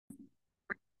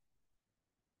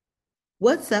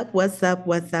What's up? What's up?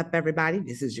 What's up, everybody?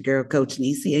 This is your girl, Coach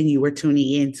Nisi, and you are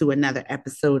tuning in to another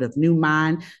episode of New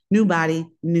Mind, New Body,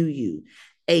 New You,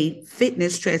 a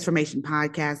fitness transformation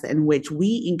podcast in which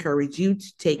we encourage you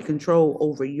to take control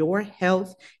over your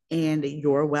health and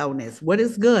your wellness. What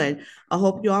is good? I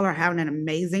hope you all are having an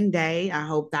amazing day. I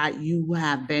hope that you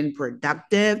have been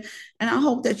productive, and I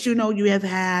hope that you have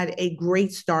had a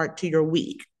great start to your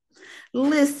week.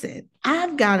 Listen,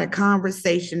 I've got a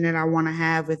conversation that I want to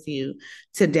have with you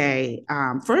today.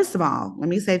 First of all, let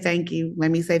me say thank you.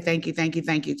 Let me say thank you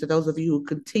to those of you who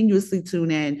continuously tune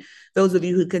in, those of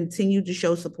you who continue to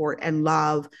show support and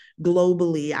love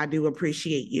globally. I do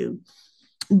appreciate you.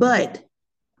 But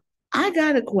I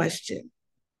got a question.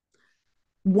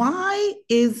 Why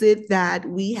is it that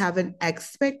we have an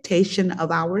expectation of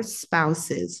our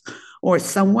spouses or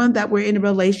someone that we're in a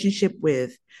relationship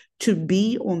with to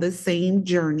be on the same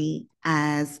journey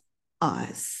as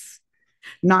us?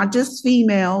 Not just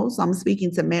females, I'm speaking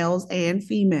to males and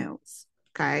females.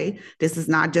 Okay. This is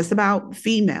not just about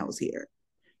females here.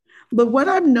 But what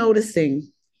I'm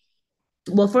noticing,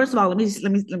 well, first of all, let me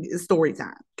story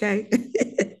time. Okay.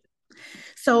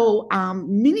 So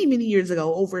many years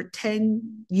ago, over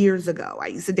 10 years ago, I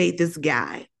used to date this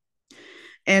guy.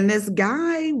 And this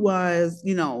guy was,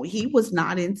 he was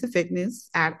not into fitness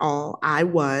at all. I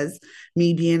was,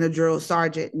 me being a drill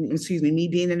sergeant, excuse me, me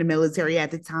being in the military at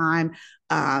the time,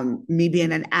 me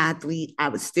being an athlete, I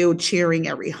was still cheering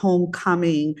every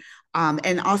homecoming.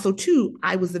 And also, too,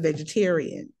 I was a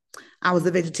vegetarian. I was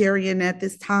a vegetarian at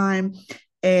this time.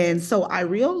 And so I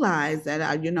realized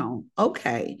that,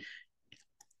 okay,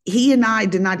 he and I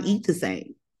did not eat the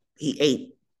same. He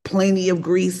ate plenty of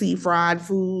greasy fried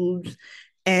foods.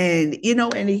 And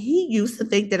he used to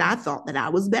think that I thought that I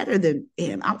was better than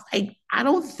him. I was like, I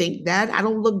don't think that. I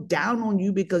don't look down on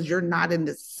you because you're not in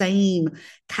the same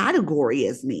category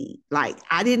as me. Like,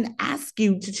 I didn't ask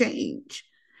you to change.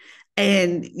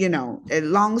 And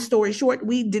long story short,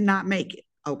 we did not make it.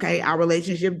 Okay. Our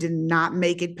relationship did not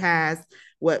make it past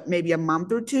what, maybe a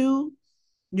month or two.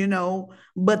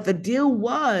 But the deal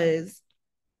was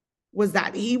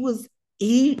that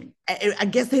I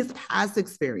guess his past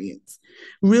experience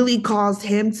really caused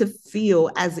him to feel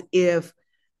as if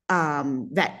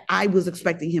that I was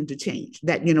expecting him to change,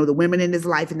 that the women in his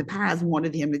life in the past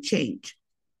wanted him to change.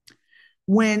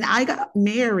 When I got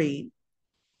married,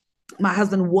 my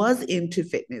husband was into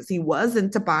fitness. He was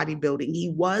into bodybuilding. He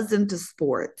was into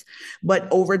sports. But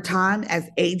over time, as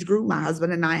age grew, my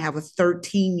husband and I have a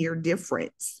 13-year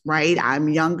difference, right? I'm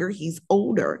younger, he's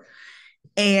older.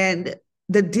 And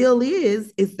the deal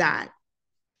is that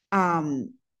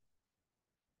um,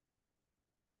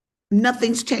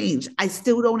 nothing's changed. I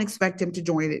still don't expect him to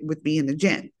join it with me in the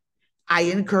gym. I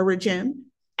encourage him.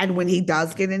 And when he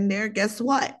does get in there, guess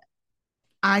what?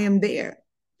 I am there.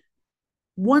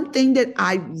 One thing that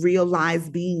I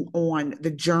realized being on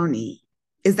the journey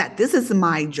is that this is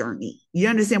my journey. You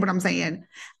understand what I'm saying?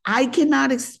 I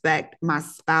cannot expect my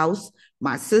spouse,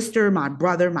 my sister, my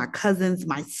brother, my cousins,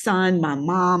 my son, my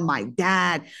mom, my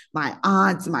dad, my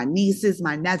aunts, my nieces,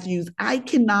 my nephews. I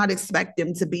cannot expect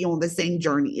them to be on the same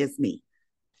journey as me.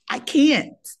 I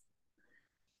can't.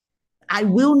 I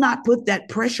will not put that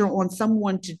pressure on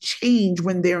someone to change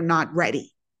when they're not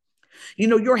ready.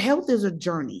 Your health is a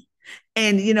journey.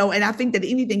 And I think that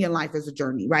anything in life is a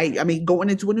journey, right? I mean,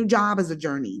 going into a new job is a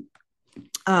journey.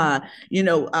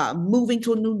 Moving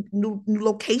to a new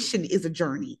location is a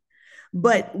journey.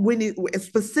 But when it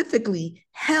specifically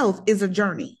health is a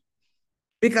journey,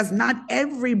 because not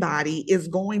everybody is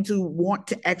going to want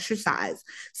to exercise.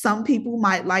 Some people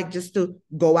might like just to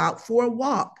go out for a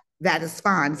walk. That is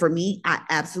fine. For me, I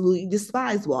absolutely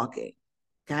despise walking.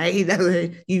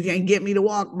 Okay. You can get me to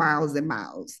walk miles and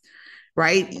miles,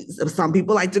 right? Some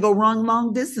people like to go run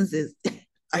long distances.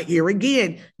 Here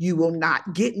again, you will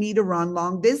not get me to run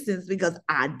long distance because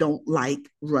I don't like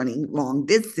running long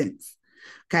distance.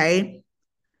 Okay.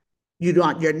 You're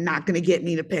not going to get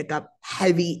me to pick up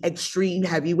extreme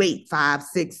heavy weight, 5,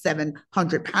 6,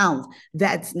 700 pounds.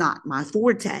 That's not my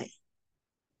forte.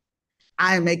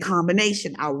 I am a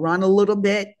combination. I'll run a little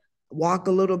bit, walk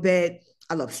a little bit.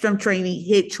 I love strength training,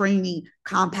 HIIT training,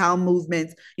 compound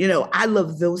movements. I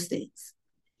love those things.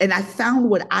 And I found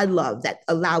what I love that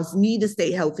allows me to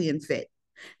stay healthy and fit.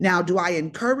 Now, do I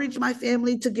encourage my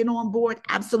family to get on board?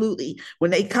 Absolutely.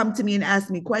 When they come to me and ask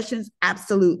me questions,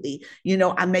 absolutely.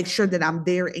 I make sure that I'm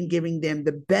there and giving them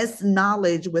the best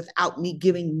knowledge without me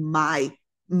giving my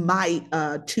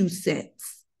 2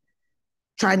 cents.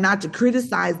 Try not to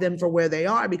criticize them for where they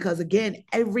are because, again,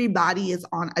 everybody is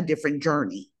on a different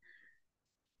journey.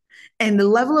 And the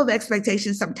level of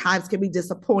expectation sometimes can be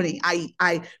disappointing.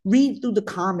 I read through the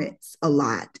comments a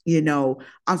lot,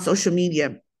 on social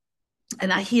media.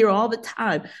 And I hear all the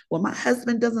time, well, my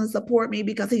husband doesn't support me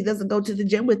because he doesn't go to the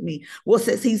gym with me. Well,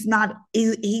 since he's not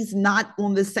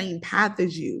on the same path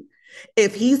as you.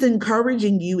 If he's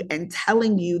encouraging you and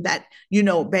telling you that,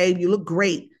 babe, you look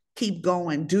great, keep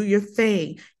going, do your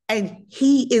thing. And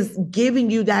he is giving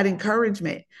you that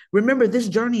encouragement. Remember, this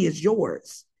journey is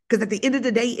yours. Because at the end of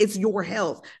the day, it's your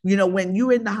health. When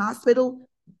you're in the hospital,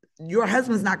 your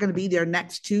husband's not going to be there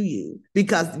next to you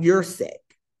because you're sick.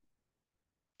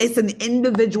 It's an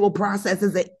individual process,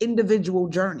 it's an individual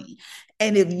journey.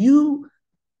 And if you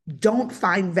don't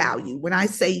find value, when I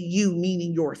say you,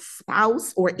 meaning your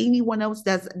spouse or anyone else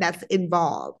that's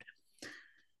involved,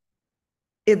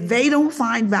 if they don't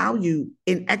find value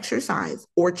in exercise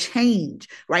or change,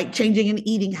 right? Changing in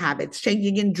eating habits,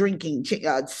 changing in drinking,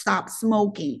 stop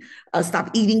smoking, stop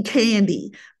eating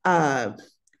candy, stop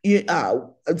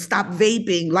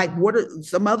vaping, like what are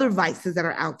some other vices that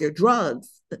are out there,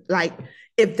 drugs, like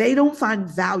if they don't find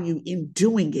value in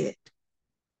doing it,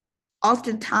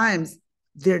 oftentimes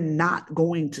they're not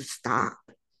going to stop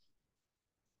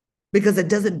because it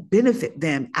doesn't benefit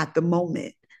them at the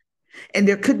moment. And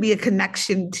there could be a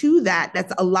connection to that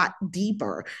that's a lot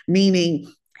deeper,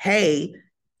 meaning, hey,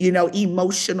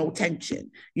 emotional tension,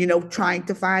 trying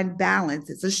to find balance.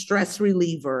 It's a stress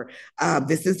reliever.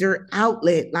 This is their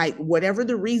outlet, like whatever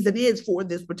the reason is for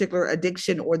this particular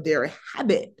addiction or their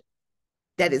habit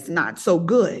that is not so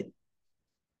good.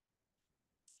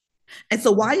 And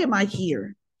so why am I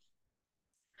here?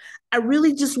 I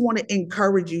really just want to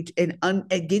encourage you and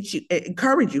get you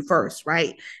encourage you first,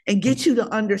 right? And get you to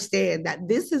understand that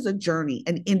this is a journey,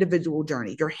 an individual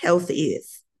journey. Your health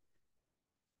is.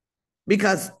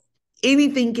 Because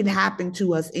anything can happen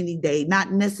to us any day,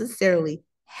 not necessarily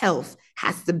health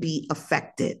has to be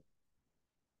affected.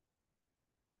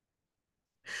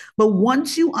 But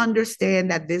once you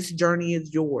understand that this journey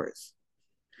is yours,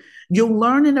 you'll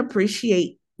learn and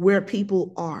appreciate where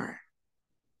people are.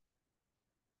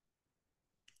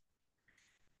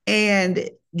 And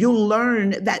you'll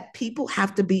learn that people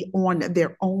have to be on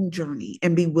their own journey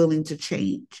and be willing to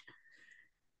change.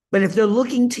 But if they're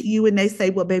looking to you and they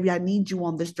say, well, baby, I need you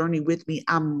on this journey with me,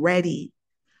 I'm ready.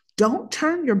 Don't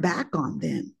turn your back on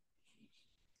them.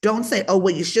 Don't say, oh,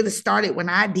 well, you should have started when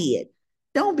I did.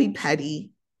 Don't be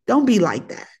petty. Don't be like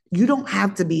that. You don't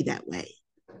have to be that way,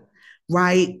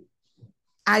 right?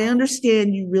 I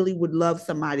understand you really would love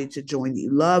somebody to join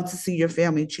you, love to see your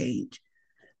family change.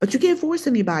 But you can't force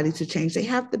anybody to change. They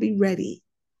have to be ready.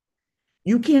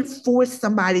 You can't force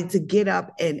somebody to get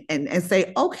up and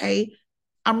say, okay,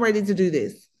 I'm ready to do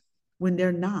this when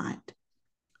they're not,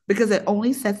 because it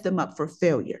only sets them up for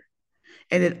failure.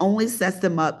 And it only sets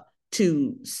them up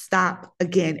to stop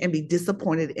again and be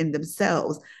disappointed in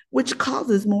themselves, which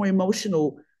causes more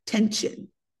emotional tension,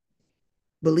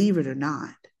 believe it or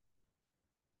not.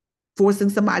 Forcing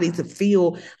somebody to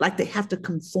feel like they have to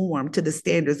conform to the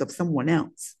standards of someone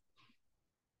else.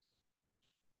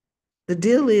 The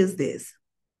deal is this.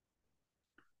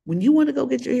 When you want to go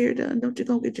get your hair done, don't you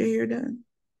go get your hair done?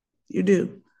 You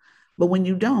do. But when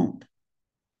you don't,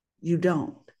 you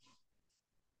don't.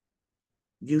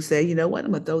 You say, you know what?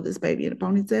 I'm going to throw this baby in a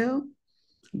ponytail,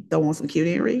 throw on some cute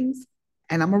earrings,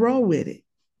 and I'm going to roll with it.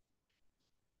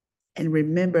 And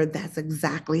remember, that's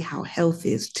exactly how health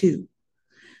is too.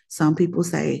 Some people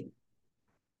say,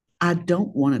 I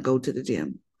don't want to go to the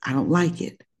gym. I don't like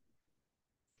it.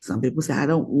 Some people say, I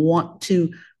don't want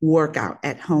to work out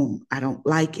at home. I don't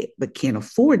like it, but can't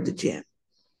afford the gym.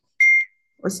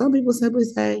 Or some people simply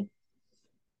say,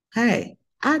 hey,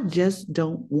 I just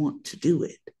don't want to do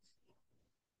it.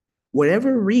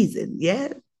 Whatever reason,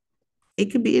 yeah,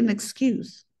 it could be an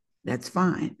excuse. That's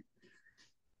fine.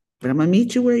 But I'm going to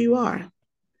meet you where you are.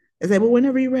 I say, well,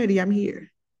 whenever you're ready, I'm here.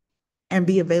 And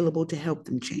be available to help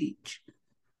them change.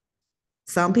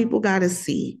 Some people got to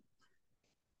see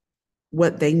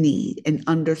what they need and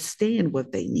understand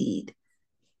what they need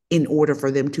in order for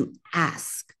them to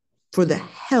ask for the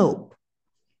help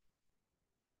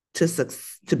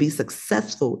to be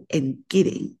successful in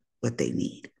getting what they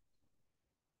need.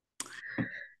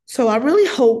 So I really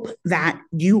hope that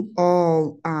you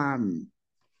all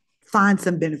find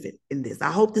some benefit in this.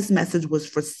 I hope this message was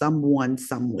for someone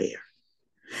somewhere.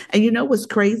 And you know what's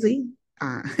crazy?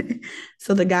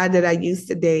 So the guy that I used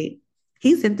to date,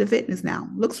 he's into fitness now.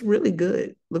 Looks really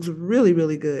good. Looks really,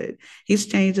 really good. He's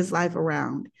changed his life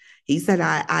around. He said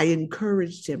I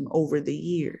encouraged him over the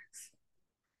years.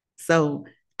 So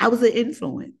I was an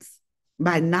influence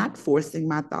by not forcing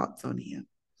my thoughts on him.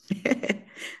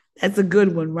 That's a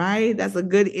good one, right? That's a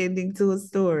good ending to a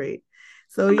story.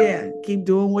 So yeah, keep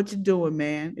doing what you're doing,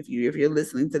 man. If you're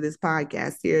listening to this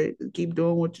podcast here, keep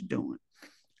doing what you're doing.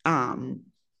 Um,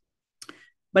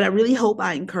 but I really hope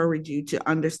I encourage you to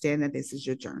understand that this is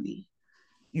your journey,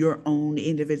 your own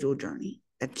individual journey,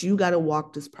 that you got to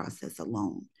walk this process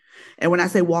alone. And when I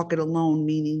say walk it alone,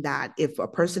 meaning that if a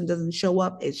person doesn't show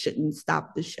up, it shouldn't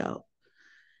stop the show.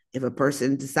 If a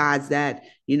person decides that,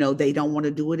 they don't want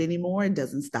to do it anymore, it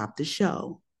doesn't stop the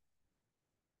show.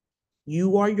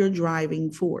 You are your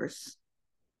driving force.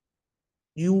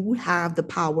 You have the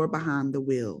power behind the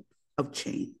wheel of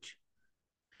change.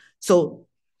 So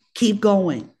keep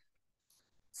going,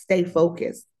 stay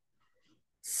focused,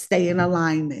 stay in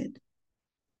alignment,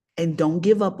 and don't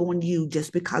give up on you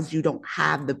just because you don't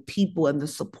have the people and the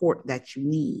support that you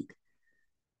need.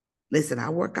 Listen, I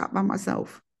work out by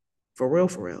myself, for real,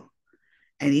 for real.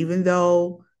 And even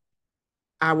though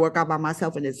I work out by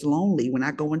myself and it's lonely, when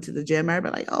I go into the gym,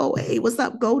 everybody like, oh, hey, what's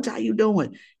up, Coach? How you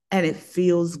doing? And it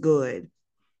feels good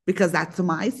because that's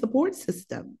my support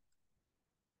system.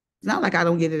 It's not like I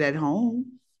don't get it at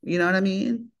home. You know what I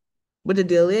mean? But the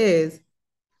deal is,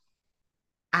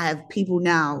 I have people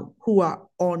now who are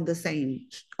on the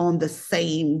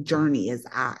same journey as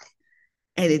I,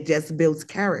 and it just builds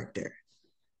character.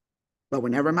 But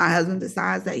whenever my husband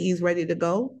decides that he's ready to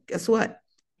go, guess what?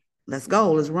 Let's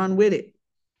go. Let's run with it.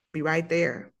 Be right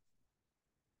there.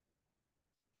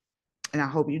 And I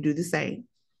hope you do the same.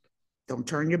 Don't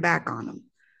turn your back on them.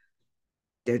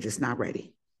 They're just not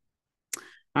ready.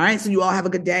 All right. So you all have a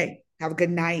good day. Have a good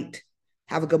night.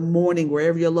 Have a good morning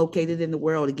wherever you're located in the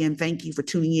world. Again, thank you for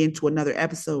tuning in to another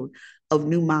episode of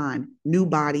New Mind, New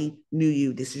Body, New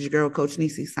You. This is your girl, Coach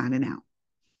Nisi, signing out.